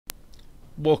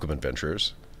Welcome,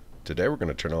 adventurers. Today we're going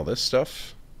to turn all this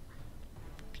stuff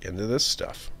into this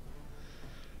stuff.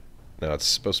 Now, it's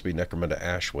supposed to be Necromunda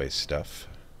ash waste stuff.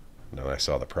 Now, I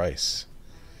saw the price,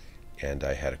 and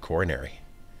I had a coronary,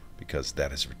 because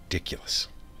that is ridiculous.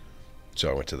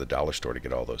 So I went to the dollar store to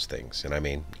get all those things, and I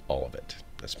mean all of it.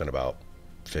 I spent about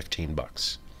 15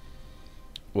 bucks.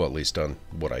 Well, at least on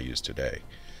what I used today.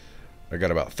 I got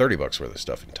about 30 bucks worth of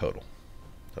stuff in total.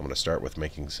 I'm going to start with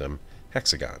making some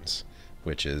hexagons,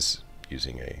 which is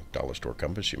using a dollar store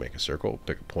compass. You make a circle,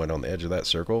 pick a point on the edge of that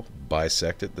circle,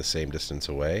 bisect it the same distance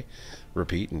away,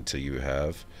 repeat until you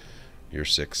have your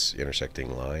 6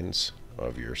 intersecting lines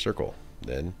of your circle.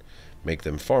 Then make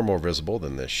them far more visible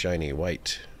than the shiny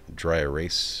white dry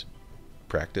erase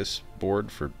practice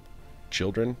board for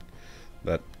children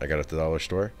that I got at the dollar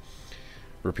store.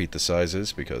 Repeat the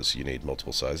sizes because you need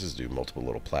multiple sizes to do multiple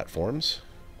little platforms.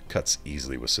 Cuts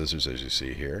easily with scissors, as you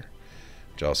see here,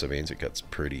 which also means it cuts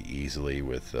pretty easily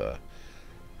with a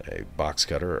box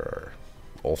cutter or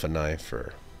Olfa knife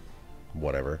or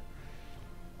whatever.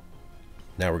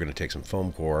 Now we're going to take some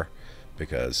foam core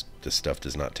because this stuff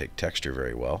does not take texture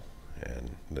very well,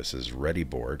 and this is Ready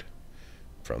Board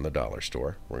from the dollar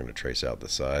store. We're going to trace out the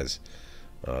size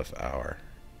of our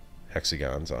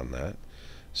hexagons on that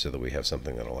so that we have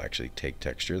something that will actually take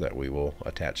texture that we will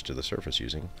attach to the surface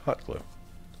using hot glue.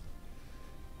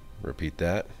 Repeat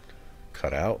that,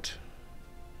 cut out,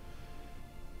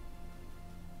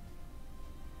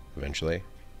 eventually,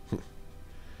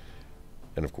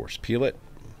 and of course peel it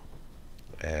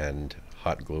and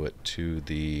hot glue it to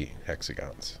the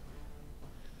hexagons.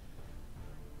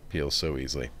 Peels so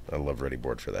easily. I love Ready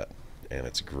Board for that, and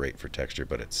it's great for texture,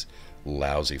 but it's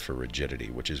lousy for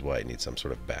rigidity, which is why it needs some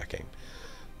sort of backing.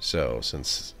 So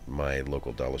since my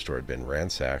local dollar store had been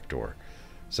ransacked or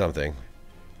something,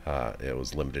 it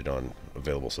was limited on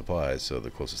available supplies, so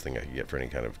the closest thing I could get for any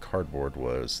kind of cardboard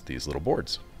was these little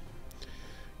boards.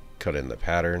 Cut in the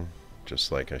pattern,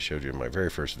 just like I showed you in my very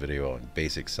first video on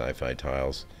basic sci-fi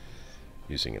tiles,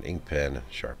 using an ink pen,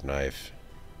 sharp knife.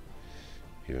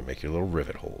 You can make your little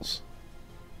rivet holes.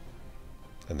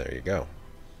 And there you go.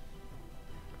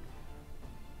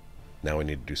 Now we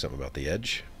need to do something about the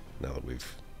edge, now that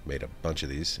we've made a bunch of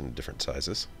these in different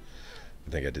sizes.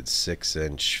 I think I did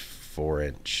 6-inch,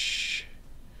 4-inch,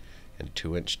 and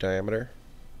 2-inch diameter.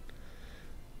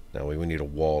 Now we need a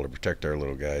wall to protect our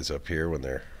little guys up here when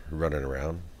they're running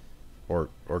around, or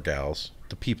gals,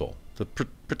 the people, to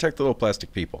protect the little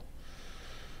plastic people,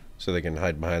 so they can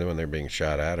hide behind them when they're being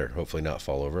shot at, or hopefully not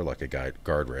fall over like a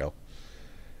guardrail.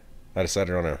 I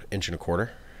decided on 1.25 inches.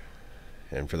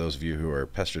 And for those of you who are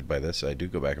pestered by this, I do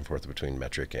go back and forth between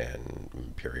metric and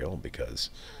imperial because,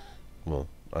 well,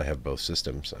 I have both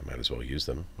systems. I might as well use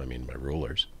them. I mean, my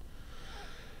rulers.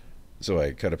 So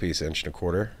I cut a piece 1.25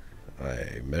 inches.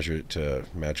 I measure it to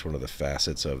match one of the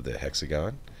facets of the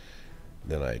hexagon.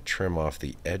 Then I trim off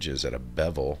the edges at a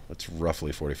bevel. It's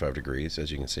roughly 45 degrees. As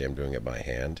you can see, I'm doing it by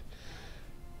hand.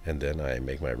 And then I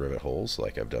make my rivet holes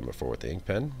like I've done before with the ink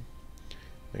pen.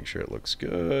 Make sure it looks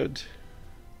good.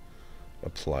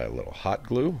 Apply a little hot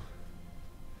glue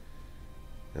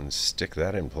and stick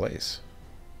that in place.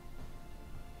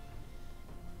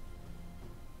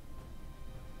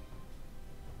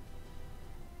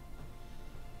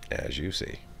 As you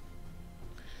see.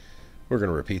 We're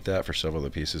going to repeat that for several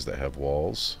of the pieces that have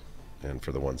walls, and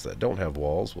for the ones that don't have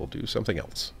walls, we'll do something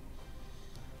else.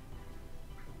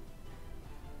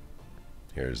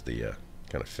 Here's the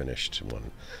kind of finished one.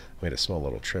 Made a small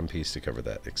little trim piece to cover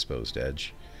that exposed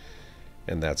edge.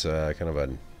 And that's kind of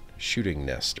a shooting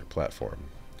nest or platform.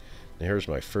 And here's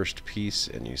my first piece,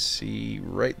 and you see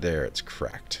right there it's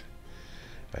cracked.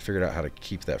 I figured out how to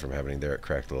keep that from happening there. It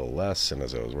cracked a little less, and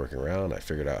as I was working around, I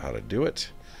figured out how to do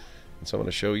it. And so I'm going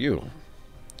to show you.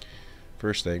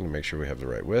 First thing, to make sure we have the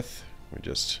right width, we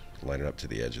just line it up to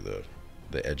the edge of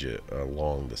the edge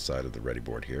along the side of the Ready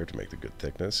Board here to make the good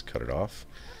thickness. Cut it off.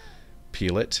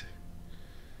 Peel it.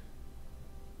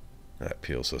 That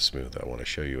peels so smooth. I want to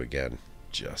show you again.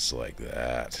 Just like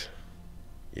that.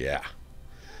 Yeah.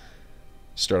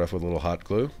 Start off with a little hot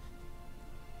glue.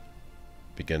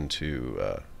 Begin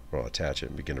to attach it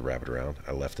and begin to wrap it around.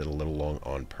 I left it a little long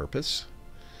on purpose.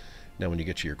 Now when you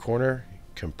get to your corner,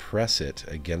 compress it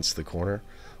against the corner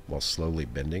while slowly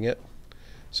bending it.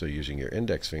 So using your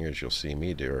index fingers, you'll see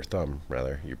me do, or thumb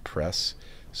rather, you press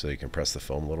so you can press the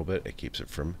foam a little bit. It keeps it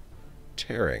from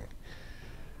tearing.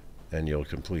 And you'll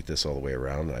complete this all the way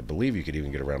around. I believe you could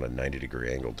even get around a 90-degree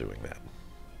angle doing that.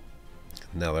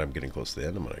 Now that I'm getting close to the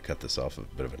end, I'm going to cut this off a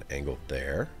bit of an angle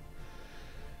there.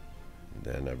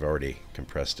 Then I've already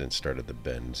compressed and started the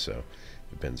bend, so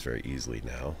it bends very easily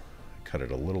now. Cut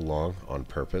it a little long on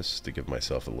purpose to give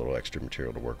myself a little extra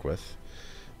material to work with.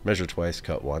 Measure twice,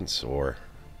 cut once, or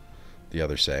the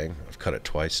other saying, I've cut it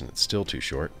twice and it's still too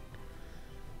short.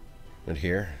 And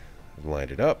here, I've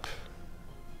lined it up.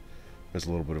 There's a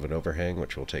little bit of an overhang,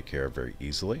 which we'll take care of very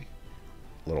easily.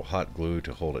 A little hot glue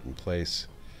to hold it in place.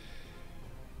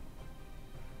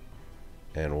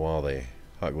 And while the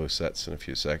hot glue sets in a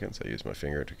few seconds, I use my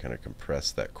finger to kind of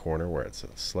compress that corner where it's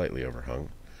slightly overhung.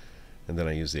 And then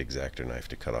I use the X-Acto knife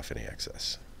to cut off any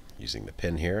excess. Using the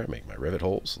pin here, I make my rivet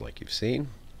holes like you've seen.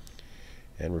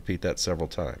 And repeat that several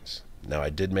times. Now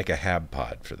I did make a hab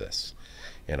pod for this.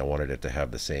 And I wanted it to have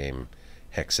the same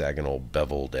hexagonal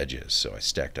beveled edges. So I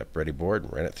stacked up ready board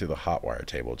and ran it through the hot wire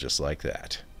table just like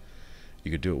that.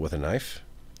 You could do it with a knife.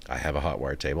 I have a hot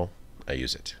wire table. I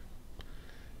use it.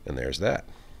 And there's that.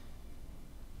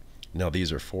 Now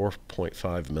these are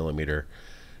 4.5 millimeter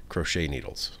crochet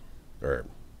needles, or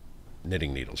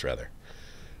knitting needles rather.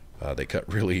 They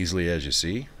cut really easily, as you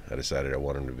see. I decided I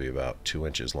want them to be about 2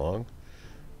 inches long,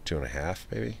 2.5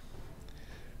 maybe.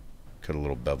 Cut a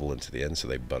little bevel into the end so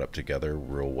they butt up together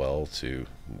real well to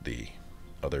the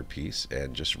other piece,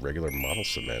 and just regular model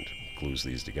cement glues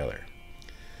these together.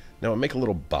 Now I make a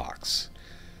little box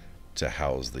to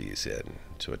house these in,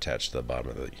 to attach to the bottom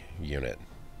of the unit.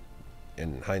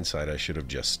 In hindsight, I should have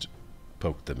just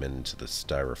poked them into the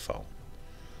styrofoam.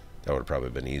 That would have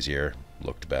probably been easier,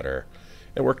 looked better,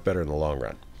 and worked better in the long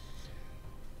run.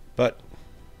 But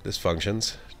this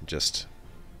functions, just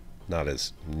not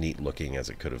as neat looking as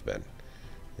it could have been.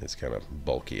 It's kind of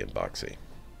bulky and boxy.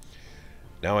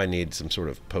 Now I need some sort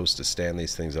of post to stand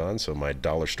these things on, so my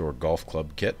dollar store golf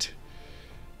club kit,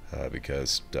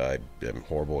 because I am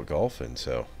horrible at golf and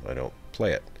so I don't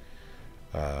play it.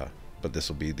 But this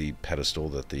will be the pedestal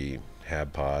that the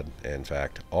hab pod, in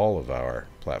fact all of our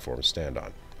platforms, stand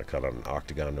on. I cut out an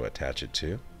octagon to attach it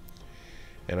to,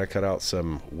 and I cut out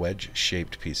some wedge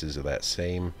shaped pieces of that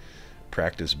same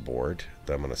practice board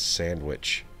that I'm going to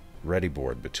sandwich ready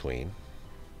board between,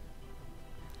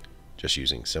 just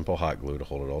using simple hot glue to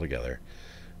hold it all together.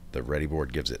 The ready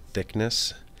board gives it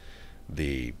thickness,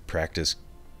 the practice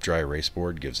dry erase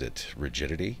board gives it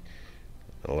rigidity,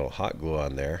 a little hot glue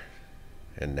on there,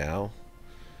 and now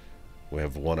we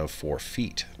have one of 4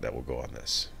 feet that will go on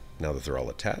this. Now that they're all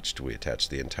attached, we attach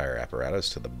the entire apparatus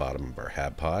to the bottom of our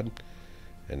hab pod,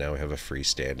 and now we have a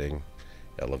freestanding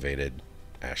elevated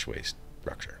ashway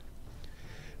structure.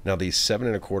 Now these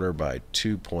 7 1/4 by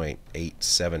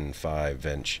 2.875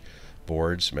 inch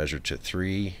boards measure to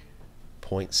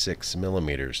 3.6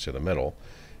 millimeters to the middle,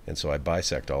 and so I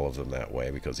bisect all of them that way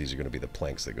because these are going to be the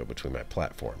planks that go between my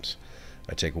platforms.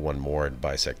 I take one more and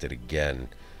bisect it again,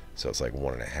 so it's like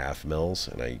 1.5 mils,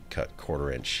 and I cut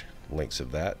 1/4 inch lengths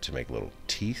of that to make little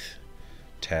teeth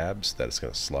tabs that it's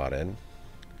going to slot in.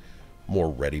 More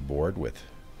ready board with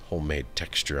homemade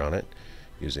texture on it,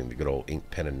 using the good old ink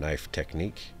pen and knife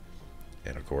technique,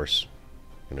 and of course,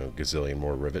 gazillion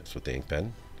more rivets with the ink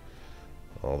pen,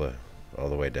 all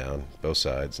the way down both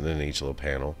sides, and then in each little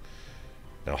panel.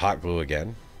 Now hot glue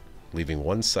again, leaving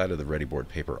one side of the ready board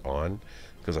paper on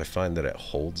because I find that it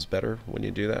holds better when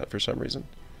you do that for some reason.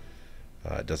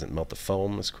 It doesn't melt the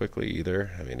foam as quickly either.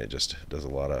 I mean, it just does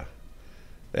it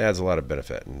adds a lot of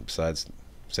benefit, and besides,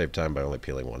 save time by only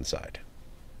peeling one side.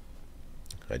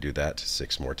 I do that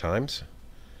 6 more times,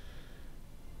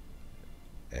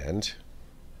 and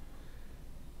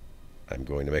I'm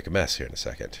going to make a mess here in a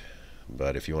second.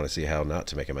 But if you want to see how not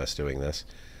to make a mess doing this,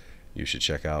 you should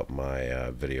check out my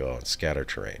video on scatter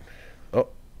terrain. Oh,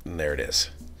 and there it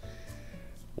is.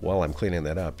 While I'm cleaning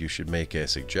that up, you should make a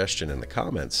suggestion in the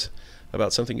comments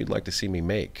about something you'd like to see me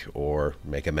make or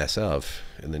make a mess of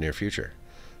in the near future.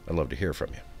 I'd love to hear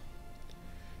from you.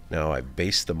 Now I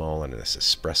based them all in this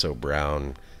espresso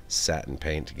brown satin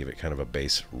paint to give it kind of a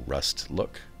base rust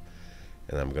look.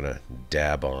 And I'm going to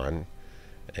dab on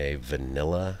a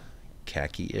vanilla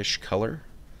khaki-ish color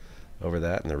over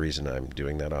that. And the reason I'm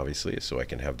doing that, obviously, is so I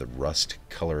can have the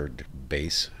rust-colored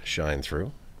base shine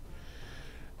through.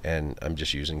 And I'm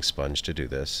just using sponge to do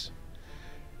this.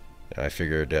 I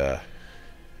figured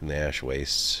in the ash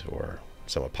wastes or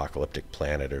some apocalyptic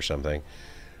planet or something,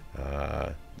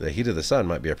 the heat of the sun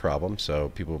might be a problem, so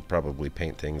people probably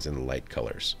paint things in light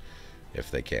colors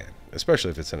if they can, especially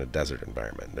if it's in a desert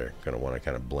environment. They're going to want to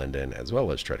kind of blend in as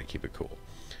well as try to keep it cool.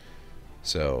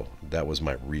 So that was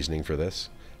my reasoning for this.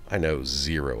 I know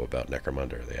zero about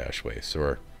Necromunda or the ash wastes,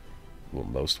 or well,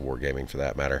 most wargaming for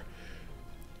that matter.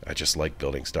 I just like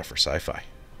building stuff for sci-fi,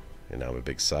 and I'm a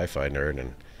big sci-fi nerd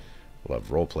and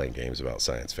love role-playing games about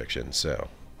science fiction, so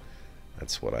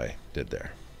that's what I did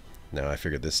there. Now I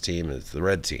figured this team is the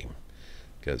red team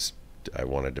because I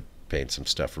wanted to paint some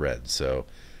stuff red. So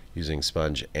using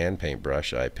sponge and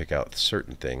paintbrush, I pick out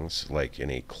certain things, like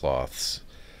any cloths,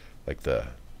 like the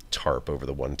tarp over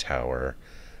the one tower,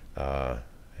 a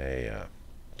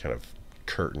kind of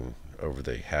curtain over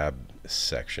the hab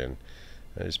section.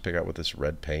 I just pick out with this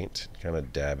red paint, kind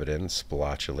of dab it in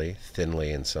splotchily,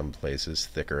 thinly in some places,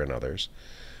 thicker in others,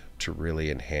 to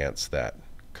really enhance that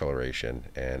coloration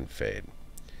and fade.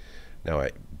 Now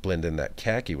I blend in that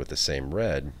khaki with the same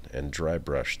red and dry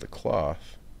brush the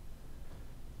cloth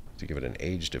to give it an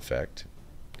aged effect.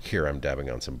 Here I'm dabbing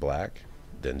on some black,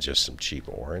 then just some cheap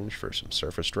orange for some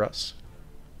surface dress.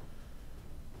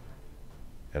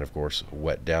 And of course,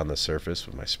 wet down the surface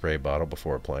with my spray bottle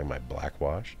before applying my black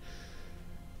wash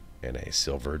and a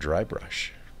silver dry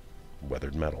brush,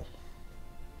 weathered metal.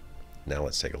 Now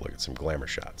let's take a look at some glamour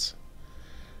shots.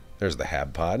 There's the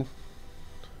hab pod.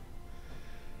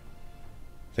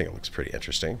 I think it looks pretty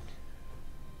interesting.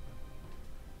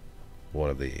 One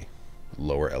of the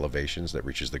lower elevations that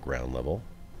reaches the ground level.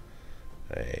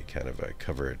 A kind of a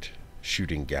covered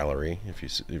shooting gallery,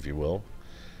 if you will.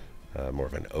 More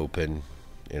of an open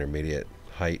intermediate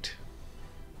height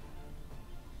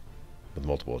with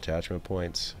multiple attachment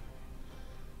points.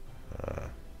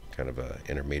 Kind of an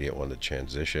intermediate one to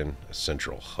transition, a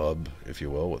central hub, if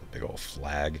you will, with a big old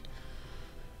flag.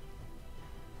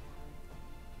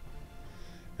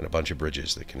 And a bunch of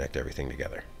bridges that connect everything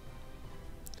together.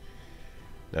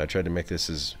 Now I tried to make this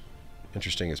as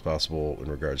interesting as possible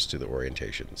in regards to the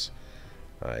orientations.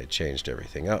 I changed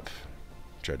everything up,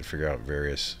 tried to figure out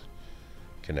various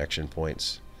connection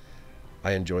points.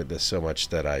 I enjoyed this so much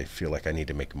that I feel like I need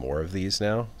to make more of these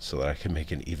now so that I can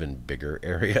make an even bigger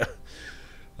area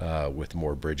with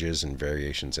more bridges and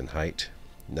variations in height.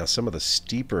 Now some of the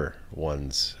steeper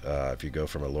ones, if you go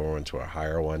from a lower one to a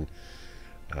higher one,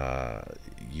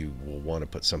 you will want to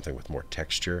put something with more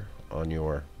texture on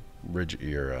your bridge,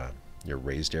 your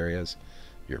raised areas,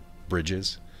 your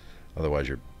bridges. Otherwise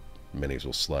your minis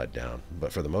will slide down.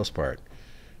 But for the most part,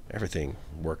 everything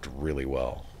worked really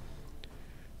well.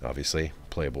 Obviously,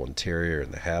 playable interior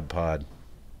in the hab pod.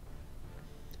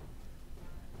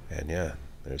 And yeah,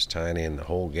 there's Tiny and the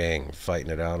whole gang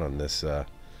fighting it out on this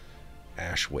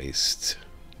ash waste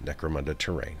Necromunda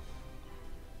terrain.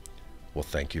 Well,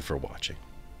 thank you for watching.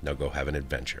 Now go have an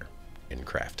adventure in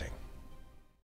crafting.